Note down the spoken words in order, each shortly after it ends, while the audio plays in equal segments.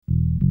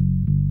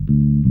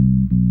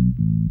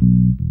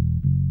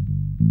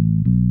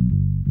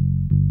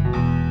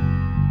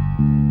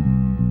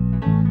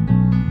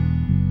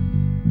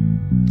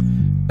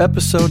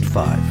Episode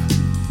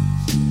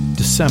 5,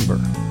 December.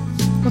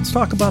 Let's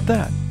talk about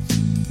that.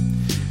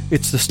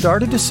 It's the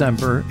start of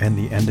December and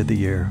the end of the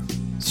year.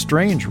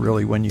 Strange,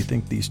 really, when you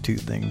think these two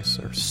things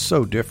are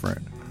so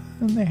different,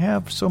 and they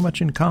have so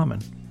much in common.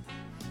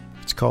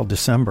 It's called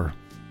December.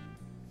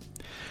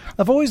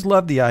 I've always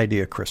loved the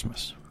idea of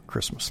Christmas.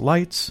 Christmas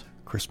lights,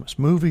 Christmas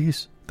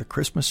movies, the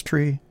Christmas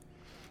tree,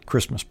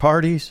 Christmas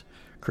parties,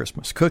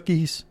 Christmas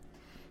cookies,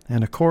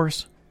 and of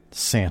course,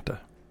 Santa.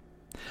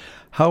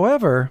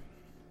 However,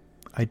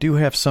 I do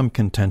have some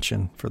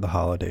contention for the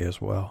holiday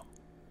as well.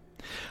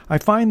 I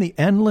find the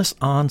endless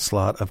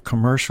onslaught of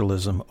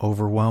commercialism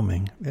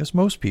overwhelming, as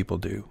most people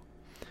do.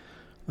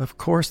 Of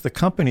course, the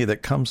company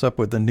that comes up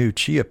with the new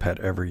Chia Pet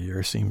every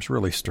year seems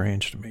really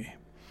strange to me.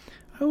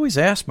 I always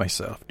ask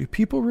myself, do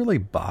people really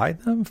buy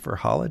them for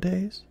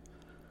holidays?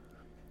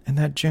 And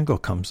that jingle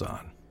comes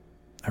on.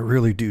 I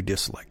really do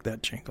dislike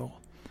that jingle.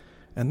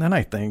 And then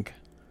I think,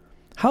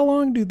 how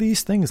long do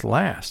these things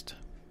last?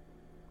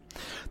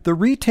 The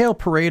retail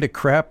parade of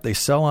crap they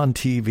sell on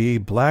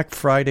TV, Black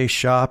Friday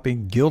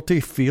shopping,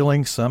 guilty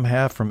feelings some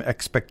have from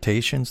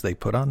expectations they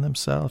put on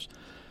themselves,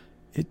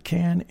 it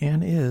can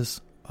and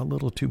is a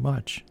little too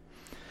much.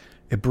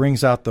 It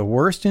brings out the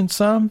worst in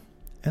some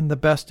and the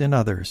best in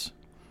others.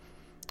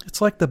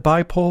 It's like the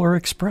bipolar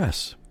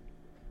express.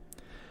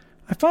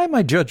 I find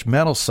my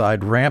judgmental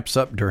side ramps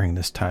up during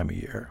this time of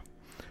year.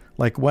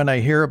 Like when I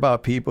hear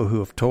about people who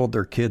have told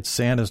their kids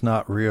Santa's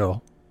not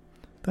real.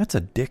 That's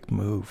a dick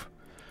move.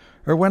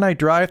 Or when I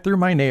drive through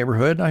my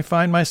neighborhood, I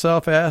find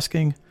myself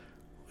asking,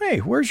 hey,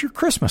 where's your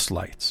Christmas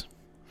lights?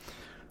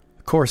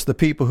 Of course, the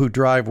people who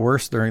drive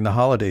worse during the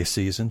holiday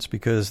seasons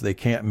because they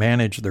can't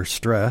manage their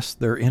stress,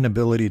 their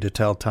inability to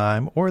tell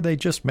time, or they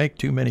just make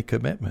too many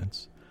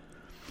commitments.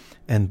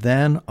 And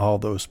then all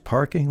those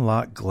parking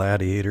lot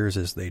gladiators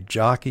as they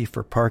jockey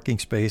for parking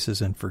spaces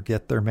and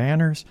forget their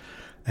manners.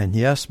 And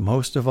yes,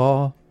 most of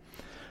all,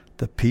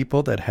 the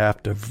people that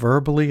have to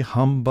verbally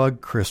humbug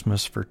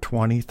Christmas for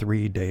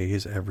 23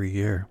 days every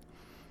year.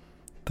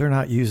 They're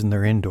not using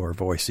their indoor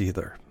voice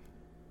either.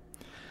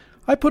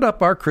 I put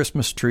up our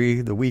Christmas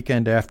tree the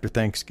weekend after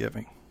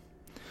Thanksgiving.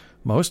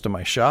 Most of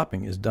my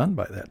shopping is done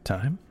by that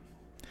time.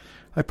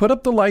 I put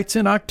up the lights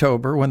in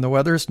October when the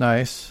weather's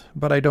nice,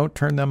 but I don't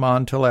turn them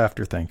on till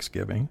after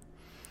Thanksgiving.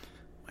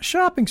 My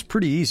shopping's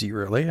pretty easy,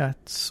 really.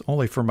 It's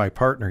only for my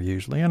partner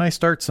usually, and I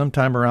start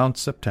sometime around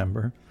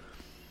September.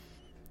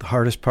 The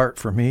hardest part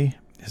for me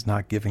is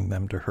not giving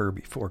them to her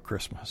before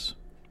Christmas.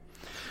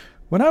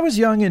 When I was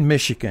young in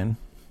Michigan,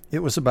 it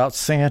was about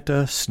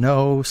Santa,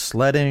 snow,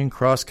 sledding,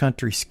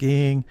 cross-country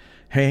skiing,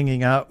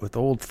 hanging out with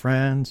old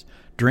friends,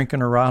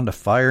 drinking around a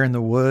fire in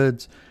the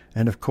woods,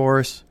 and of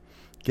course,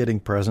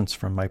 getting presents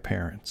from my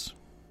parents.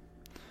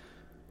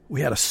 We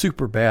had a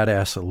super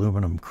badass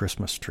aluminum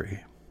Christmas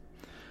tree.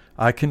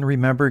 I can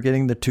remember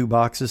getting the 2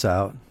 boxes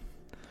out.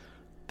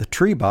 The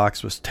tree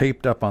box was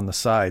taped up on the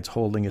sides,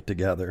 holding it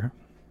together.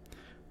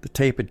 The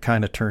tape had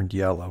kind of turned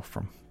yellow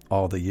from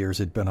all the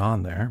years it'd been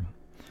on there.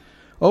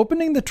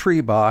 Opening the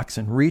tree box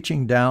and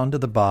reaching down to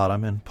the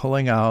bottom and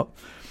pulling out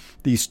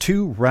these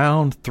 2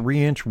 round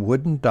 3-inch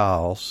wooden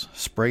dolls,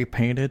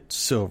 spray-painted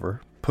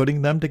silver,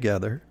 putting them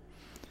together.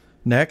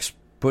 Next,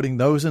 putting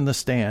those in the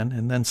stand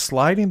and then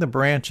sliding the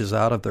branches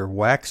out of their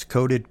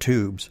wax-coated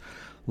tubes,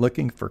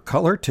 looking for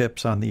color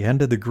tips on the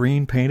end of the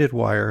green-painted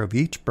wire of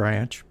each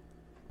branch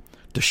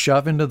to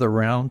shove into the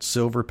round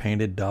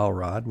silver-painted dowel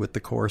rod with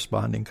the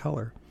corresponding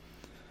color.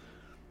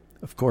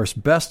 Of course,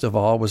 best of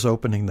all was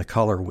opening the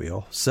color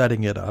wheel,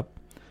 setting it up,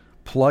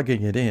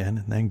 plugging it in,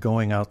 and then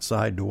going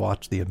outside to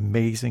watch the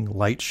amazing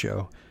light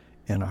show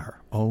in our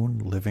own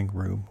living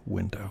room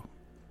window.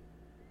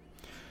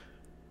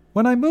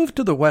 When I moved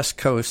to the West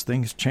Coast,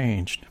 things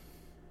changed.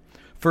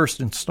 First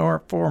and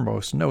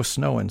foremost, no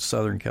snow in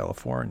Southern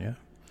California.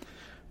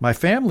 My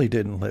family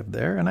didn't live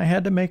there, and I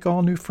had to make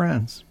all new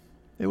friends.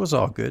 It was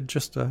all good,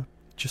 just an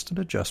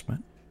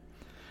adjustment.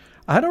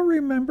 I don't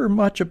remember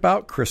much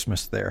about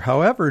Christmas there.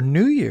 However,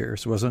 New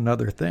Year's was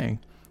another thing.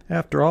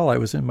 After all, I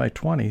was in my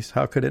 20s.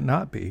 How could it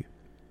not be?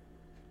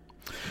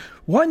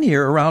 One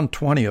year, around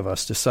 20 of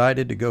us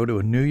decided to go to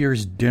a New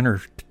Year's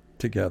dinner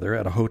together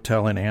at a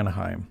hotel in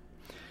Anaheim.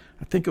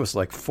 I think it was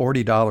like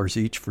 $40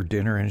 each for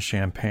dinner and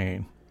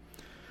champagne.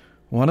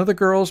 One of the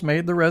girls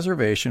made the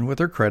reservation with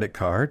her credit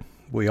card.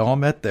 We all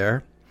met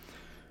there.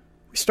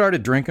 We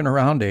started drinking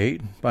around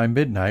 8. By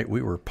midnight,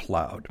 we were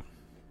plowed.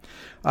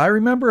 I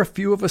remember a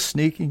few of us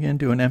sneaking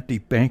into an empty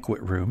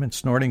banquet room and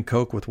snorting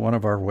coke with one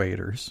of our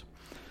waiters.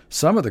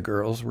 Some of the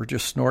girls were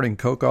just snorting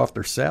coke off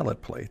their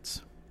salad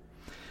plates.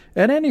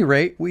 At any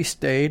rate, we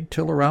stayed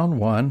till around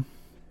 1.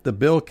 The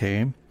bill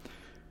came.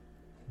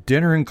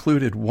 Dinner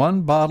included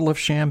 1 bottle of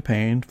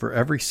champagne for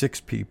every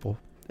 6 people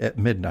at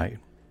midnight.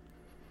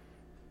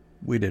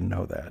 We didn't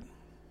know that.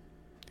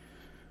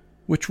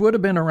 Which would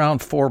have been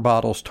around 4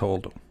 bottles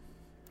total.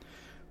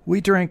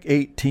 We drank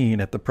 18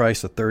 at the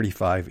price of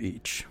 $35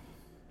 each.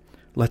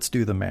 Let's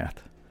do the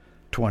math.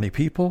 20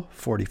 people,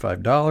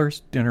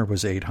 $45. Dinner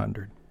was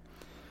 $800.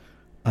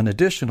 An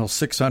additional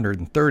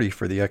 $630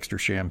 for the extra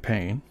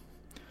champagne.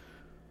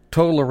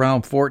 Total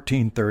around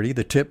 $1,430.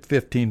 The tip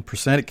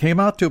 15%. It came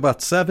out to about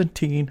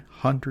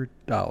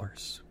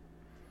 $1,700.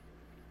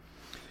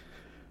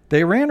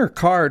 They ran her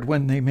card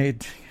when they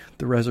made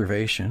the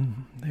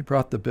reservation. They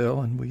brought the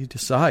bill, and we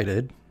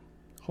decided,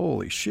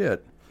 holy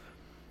shit.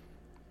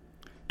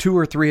 2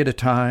 or 3 at a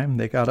time,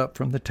 they got up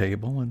from the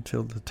table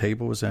until the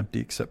table was empty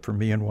except for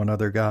me and one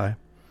other guy.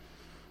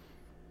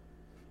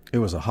 It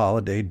was a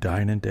holiday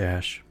dine and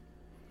dash.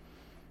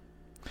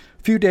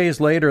 A few days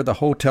later, the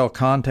hotel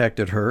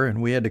contacted her,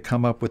 and we had to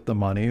come up with the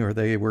money, or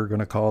they were going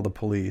to call the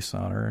police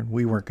on her, and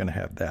we weren't going to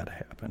have that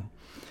happen.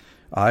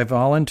 I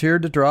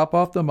volunteered to drop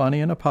off the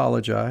money and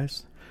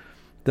apologize.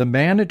 The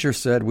manager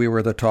said we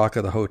were the talk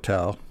of the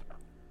hotel.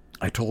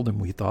 I told him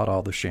we thought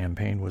all the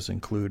champagne was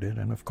included,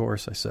 and of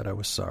course I said I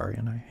was sorry,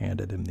 and I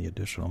handed him the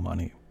additional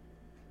money.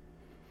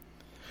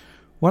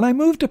 When I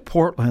moved to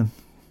Portland,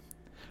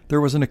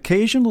 there was an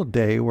occasional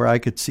day where I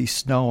could see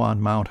snow on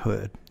Mount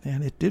Hood,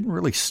 and it didn't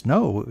really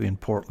snow in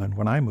Portland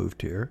when I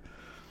moved here.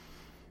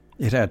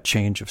 It had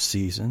change of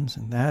seasons,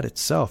 and that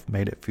itself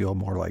made it feel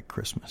more like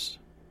Christmas.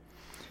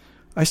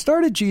 I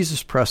started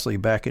Jesus Presley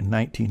back in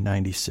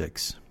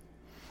 1996.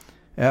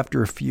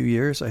 After a few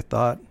years, I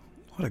thought,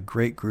 what a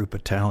great group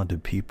of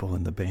talented people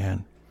in the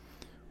band.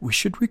 We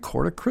should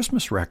record a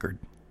Christmas record.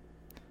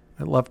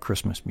 I love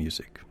Christmas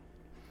music.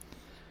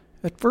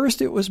 At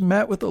first, it was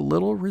met with a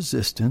little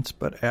resistance,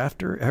 but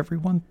after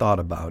everyone thought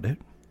about it,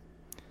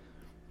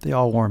 they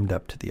all warmed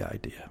up to the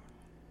idea.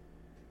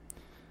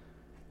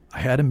 I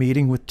had a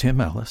meeting with Tim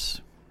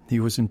Ellis.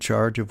 He was in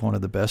charge of one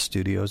of the best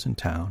studios in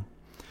town.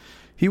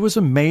 He was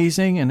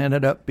amazing and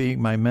ended up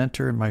being my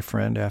mentor and my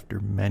friend after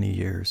many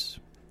years.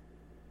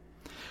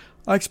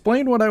 I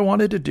explained what I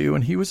wanted to do,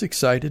 and he was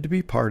excited to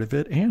be part of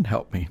it and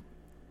help me.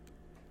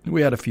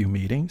 We had a few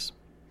meetings.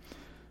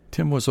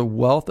 Tim was a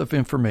wealth of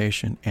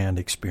information and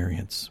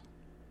experience.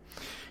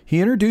 He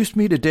introduced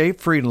me to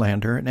Dave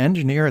Friedlander, an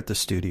engineer at the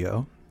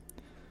studio.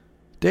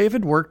 Dave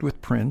had worked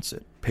with Prince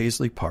at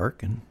Paisley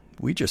Park, and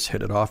we just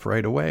hit it off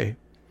right away.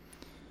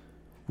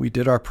 We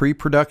did our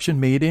pre-production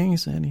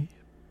meetings, and he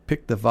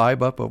picked the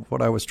vibe up of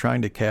what I was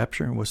trying to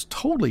capture and was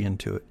totally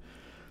into it.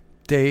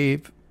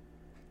 Dave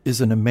is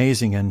an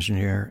amazing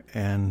engineer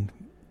and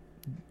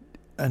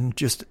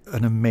just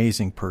an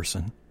amazing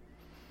person.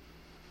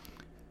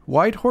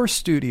 Whitehorse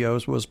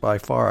Studios was by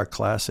far a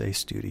Class A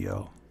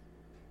studio.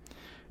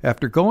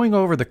 After going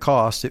over the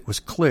cost, it was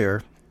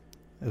clear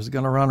it was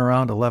going to run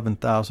around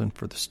 $11,000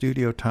 for the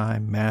studio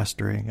time,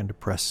 mastering, and to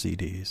press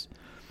CDs.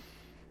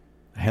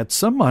 I had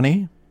some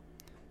money,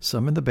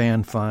 some in the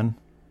band fund,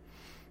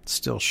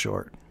 still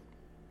short.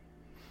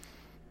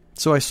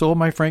 So I sold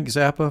my Frank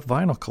Zappa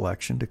vinyl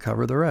collection to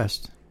cover the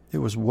rest. It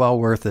was well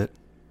worth it.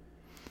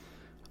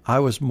 I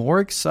was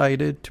more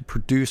excited to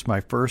produce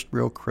my first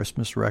real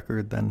Christmas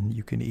record than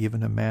you can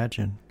even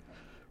imagine.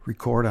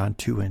 Record on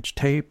 2-inch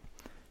tape,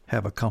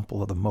 have a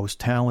couple of the most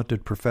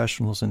talented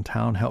professionals in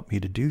town help me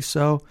to do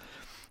so,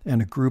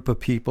 and a group of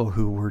people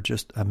who were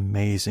just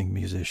amazing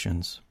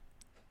musicians.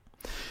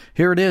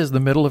 Here it is, the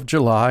middle of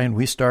July, and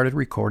we started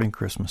recording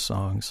Christmas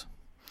songs.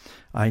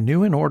 I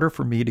knew in order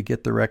for me to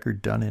get the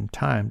record done in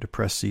time to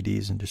press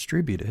CDs and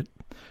distribute it,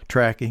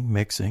 tracking,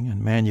 mixing,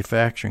 and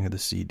manufacturing of the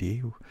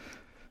CD,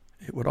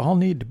 it would all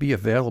need to be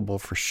available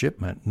for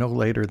shipment no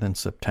later than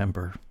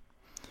September.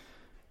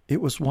 It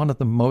was one of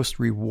the most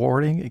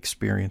rewarding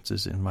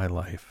experiences in my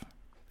life.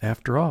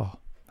 After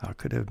all, how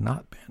could it have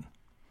not been?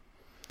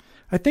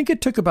 I think it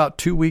took about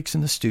 2 weeks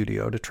in the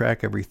studio to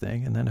track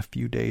everything and then a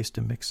few days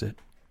to mix it.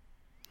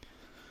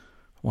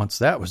 Once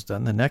that was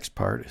done, the next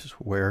part is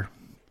where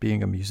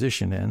being a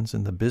musician ends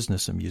and the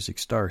business of music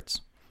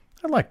starts.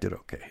 I liked it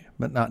okay,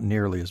 but not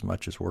nearly as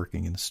much as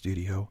working in the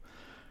studio.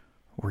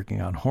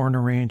 Working on horn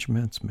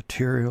arrangements,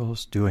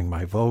 materials, doing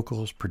my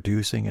vocals,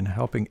 producing, and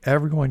helping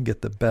everyone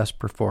get the best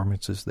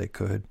performances they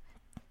could.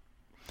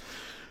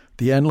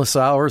 The endless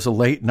hours of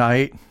late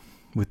night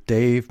with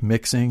Dave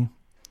mixing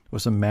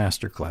was a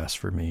masterclass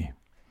for me.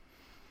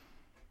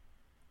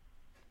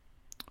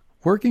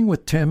 Working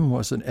with Tim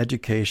was an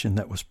education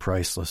that was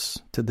priceless.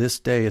 To this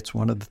day, it's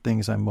one of the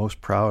things I'm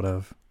most proud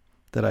of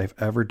that I've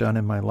ever done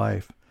in my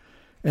life,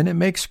 and it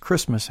makes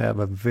Christmas have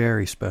a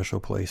very special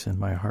place in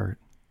my heart.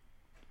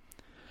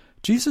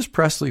 Jesus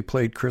Presley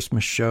played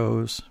Christmas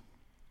shows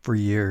for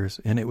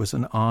years, and it was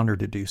an honor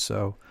to do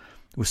so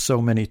with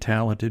so many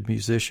talented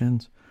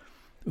musicians.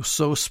 It was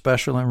so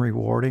special and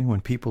rewarding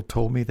when people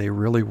told me they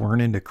really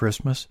weren't into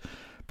Christmas,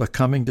 but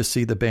coming to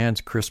see the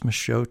band's Christmas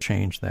show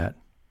changed that.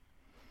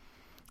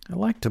 I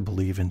like to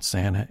believe in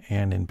Santa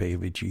and in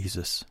baby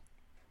Jesus.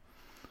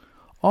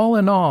 All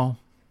in all,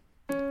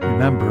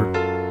 remember,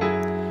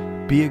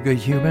 be a good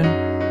human,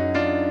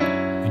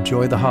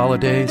 enjoy the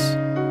holidays,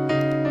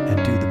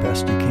 and do the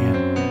best you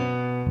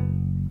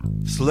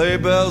can. Sleigh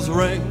bells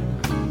ring,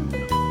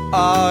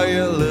 are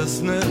you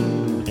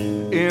listening?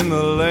 In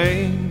the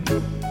lane,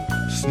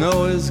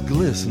 snow is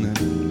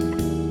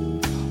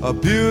glistening. a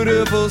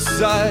beautiful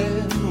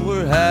sight.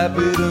 We're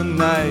happy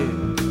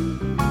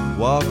tonight,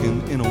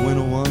 walking in a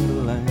winter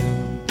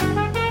wonderland.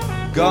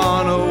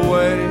 Gone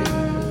away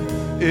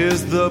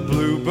is the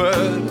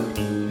bluebird,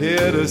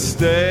 here to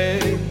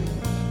stay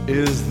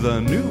is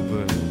the new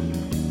bird.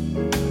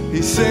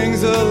 He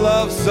sings a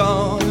love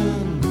song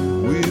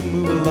and we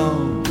move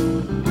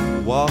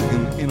along,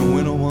 walking in a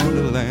winter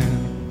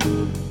wonderland.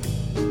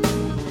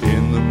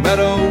 In the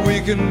meadow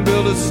we can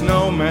build a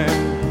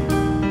snowman,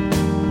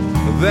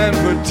 then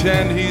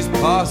pretend he's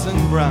Parson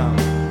Brown.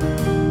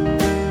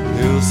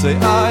 He'll say,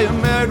 I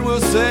am married, we'll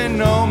say,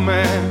 no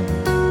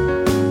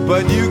man,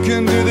 but you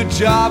can do the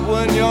job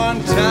when you're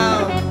in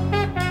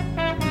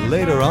town.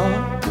 Later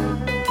on,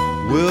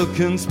 we'll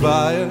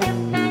conspire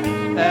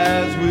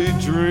as we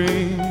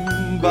dream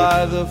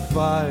by the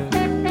fire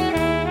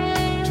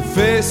to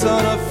face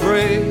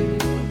unafraid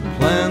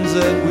plans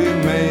that we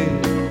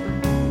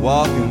made,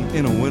 walking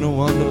in a winter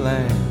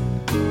wonderland.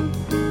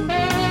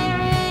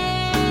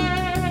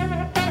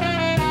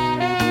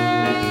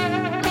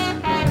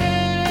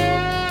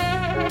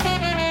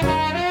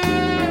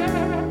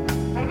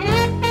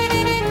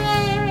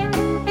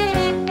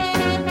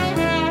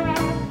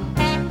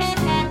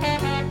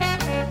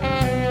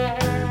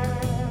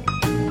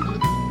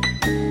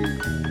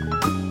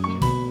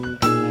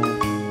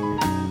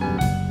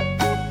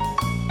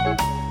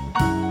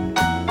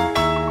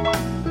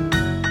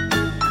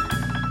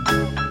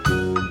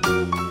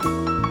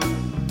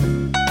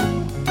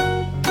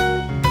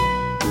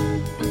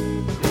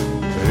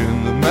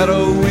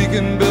 We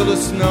can build a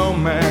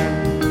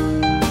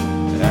snowman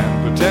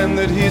and pretend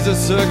that he's a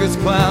circus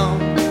clown.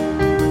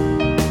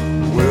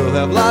 We'll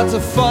have lots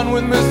of fun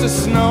with Mr.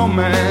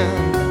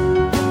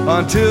 Snowman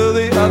until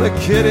the other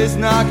kiddies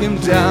knock him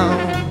down.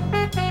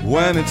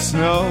 When it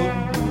snows,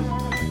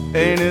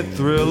 ain't it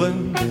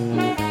thrilling?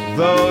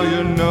 Though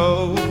your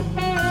nose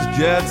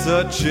gets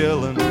a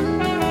chillin',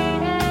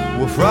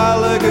 we'll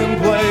frolic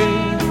and play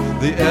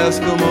the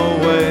Eskimo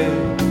way,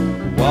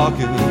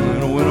 walking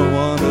in a winter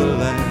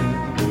wonderland.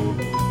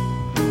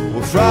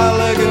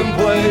 Frolic and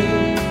play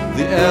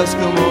the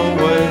Eskimo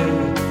way,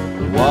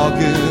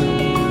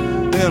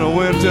 walking in a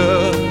winter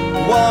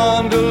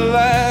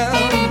wonderland.